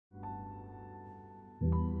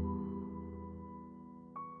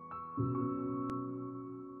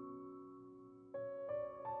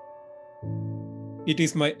It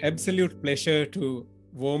is my absolute pleasure to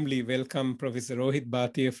warmly welcome Professor Rohit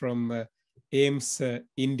Bhatia from AIMS,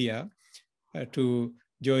 India, to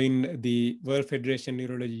join the World Federation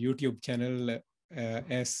Neurology YouTube channel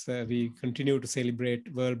as we continue to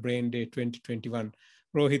celebrate World Brain Day 2021.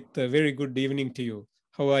 Rohit, very good evening to you.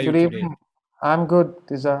 How are you Good today? evening. I'm good,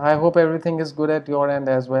 Tissa. I hope everything is good at your end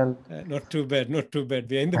as well. Not too bad, not too bad.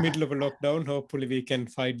 We are in the middle of a lockdown. Hopefully, we can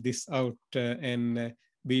fight this out and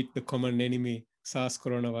beat the common enemy, SARS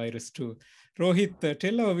coronavirus, too. Rohit,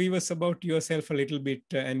 tell our viewers about yourself a little bit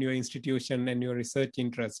and your institution and your research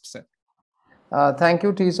interests. Thank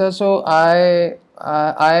you, Tissa. So I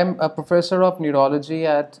am a professor of neurology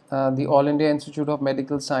at the All India Institute of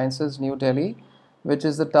Medical Sciences, New Delhi, which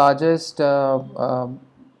is the largest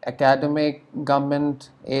academic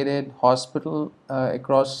government-aided hospital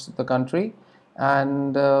across the country,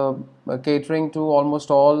 and catering to almost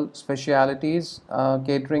all specialities,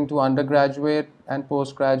 catering to undergraduate and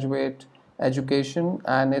postgraduate education,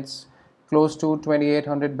 and it's close to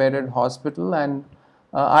 2,800 bedded hospital. And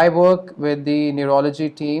I work with the neurology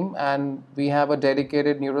team, and we have a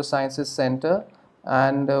dedicated neurosciences center,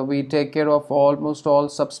 and we take care of almost all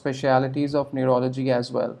subspecialties of neurology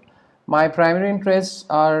as well. My primary interests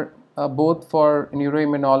are both for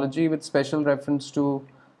neuroimmunology with special reference to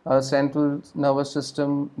central nervous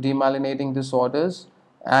system demyelinating disorders,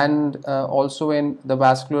 and also in the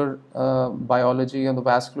vascular biology and the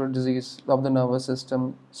vascular disease of the nervous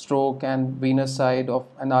system, stroke and venous side of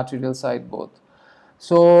and arterial side both.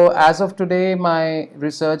 So, as of today, my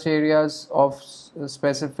research areas of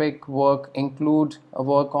specific work include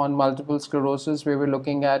work on multiple sclerosis, where we're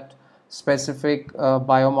looking at specific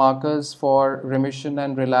biomarkers for remission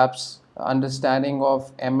and relapse, understanding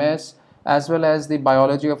of MS, as well as the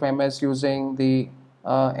biology of MS using the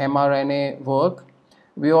mRNA work.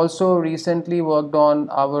 We also recently worked on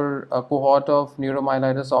our cohort of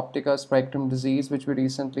neuromyelitis optica spectrum disease, which we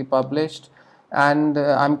recently published, and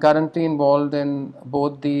I'm currently involved in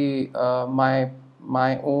both the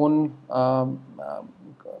my own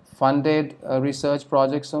funded research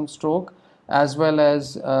projects on stroke, as well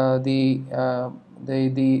as the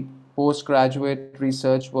postgraduate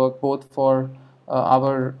research work, both for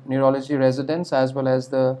our neurology residents as well as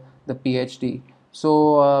the PhD.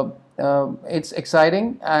 So it's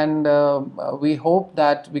exciting, and we hope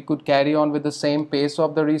that we could carry on with the same pace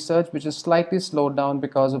of the research, which is slightly slowed down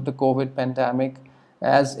because of the COVID pandemic,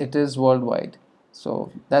 as it is worldwide.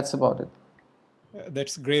 So that's about it.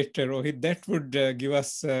 That's great, Rohit. That would give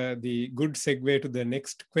us the good segue to the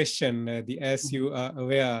next question. As you are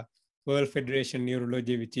aware, World Federation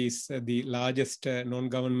Neurology, which is the largest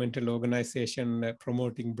non-governmental organization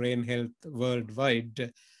promoting brain health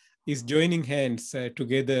worldwide, is joining hands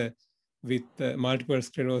together with Multiple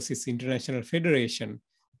Sclerosis International Federation,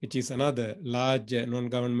 which is another large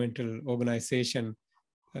non-governmental organization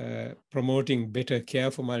promoting better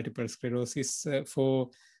care for multiple sclerosis for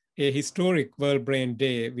a historic World Brain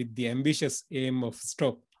Day with the ambitious aim of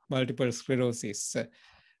stop multiple sclerosis.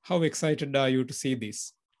 How excited are you to see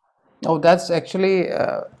this? Oh, that's actually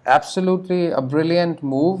absolutely a brilliant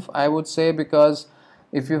move, I would say, because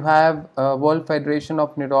if you have World Federation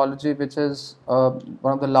of Neurology, which is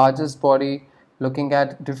one of the largest body looking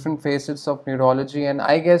at different facets of neurology, and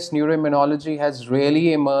I guess neuroimmunology has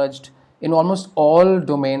really emerged in almost all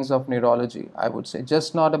domains of neurology, I would say,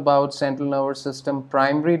 just not about central nervous system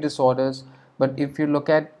primary disorders, but if you look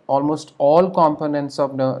at almost all components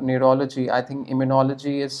of neurology, I think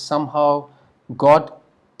immunology is somehow got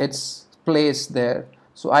its place there.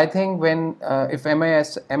 So I think when if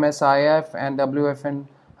MSIF and WFN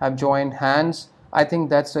have joined hands, I think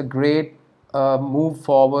that's a great move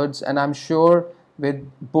forwards, and I'm sure with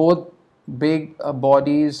both big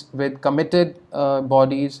bodies, with committed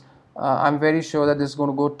bodies, I'm very sure that this is going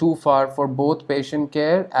to go too far for both patient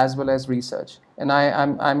care as well as research. And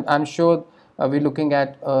I'm sure we're looking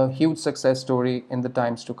at a huge success story in the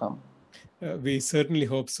times to come. We certainly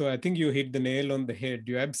hope so. I think you hit the nail on the head.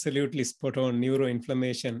 You're absolutely spot on.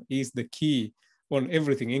 Neuroinflammation is the key on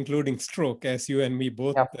everything, including stroke, as you and me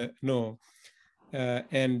both Yeah. know.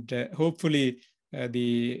 And hopefully,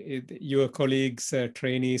 your colleagues,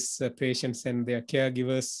 trainees, patients, and their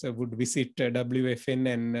caregivers would visit WFN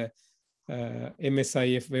and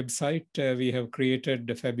MSIF website. We have created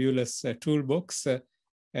a fabulous toolbox,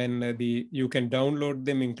 and you can download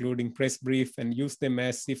them, including press brief, and use them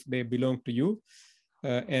as if they belong to you,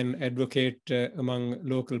 and advocate among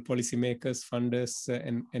local policymakers, funders,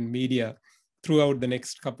 and media throughout the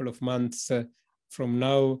next couple of months, from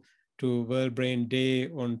now to World Brain Day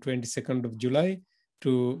on 22nd of July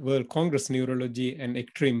to World Congress Neurology and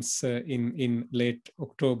ECTRIMS in late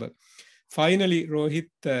October. finally, Rohit,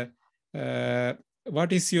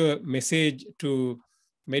 what is your message to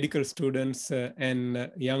medical students and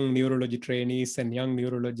young neurology trainees and young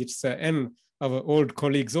neurologists and our old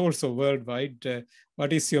colleagues also worldwide?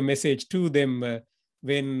 What is your message to them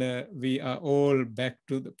when we are all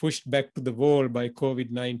pushed back to the wall by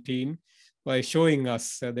COVID-19, by showing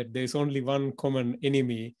us that there's only one common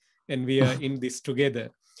enemy and we are in this together?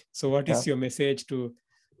 So what is your message to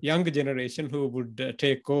younger generation who would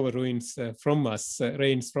take over reins from us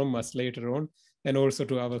later on, and also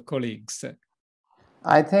to our colleagues?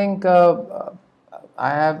 I think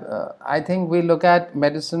I think we look at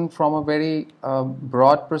medicine from a very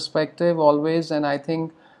broad perspective always, and I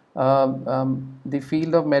think the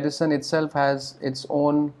field of medicine itself has its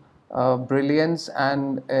own brilliance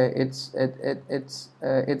and its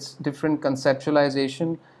different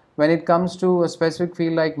conceptualization. When it comes to a specific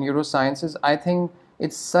field like neurosciences, I think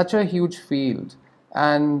it's such a huge field,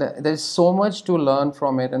 and there's so much to learn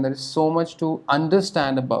from it, and there is so much to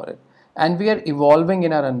understand about it, and we are evolving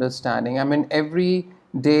in our understanding. I mean, every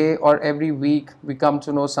day or every week we come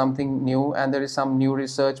to know something new, and there is some new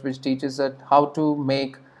research which teaches us how to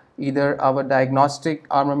make either our diagnostic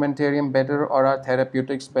armamentarium better or our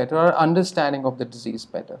therapeutics better, or understanding of the disease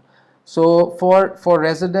better. So for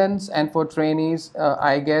residents and for trainees,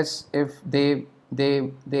 I guess if they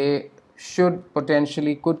should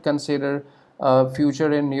potentially could consider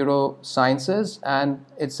future in neurosciences, and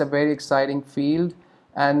it's a very exciting field,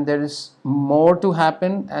 and there is more to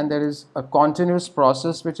happen, and there is a continuous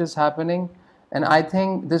process which is happening, and I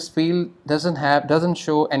think this field doesn't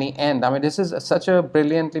show any end. I mean, this is such a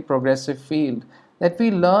brilliantly progressive field that we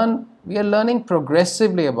are learning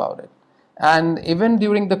progressively about it. And even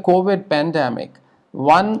during the COVID pandemic,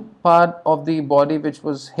 one part of the body which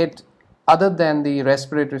was hit other than the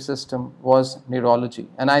respiratory system was neurology.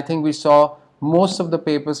 And I think we saw most of the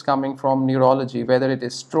papers coming from neurology, whether it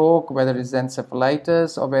is stroke, whether it is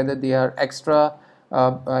encephalitis, or whether they are extra,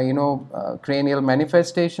 cranial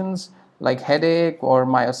manifestations like headache or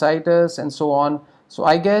myositis and so on. So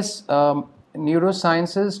I guess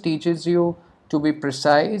neurosciences teaches you to be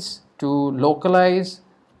precise, to localize,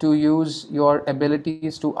 to use your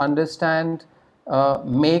abilities to understand,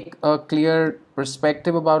 make a clear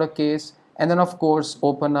perspective about a case, and then of course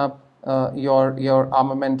open up your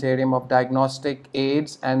armamentarium of diagnostic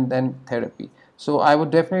aids and then therapy. So I would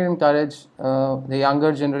definitely encourage the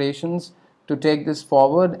younger generations to take this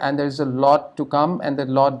forward, and there's a lot to come and a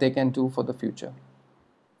lot they can do for the future.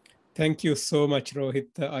 Thank you so much,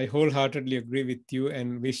 Rohit. I wholeheartedly agree with you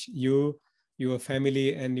and wish you, your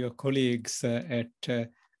family, and your colleagues at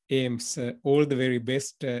AIMS all the very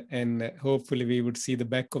best. And hopefully, we would see the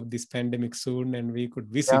back of this pandemic soon, and we could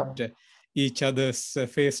visit each other's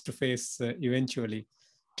face to face eventually.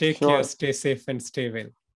 Take care, stay safe, and stay well.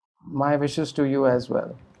 My wishes to you as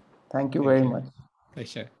well. Thank you very much.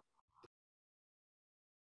 Pleasure.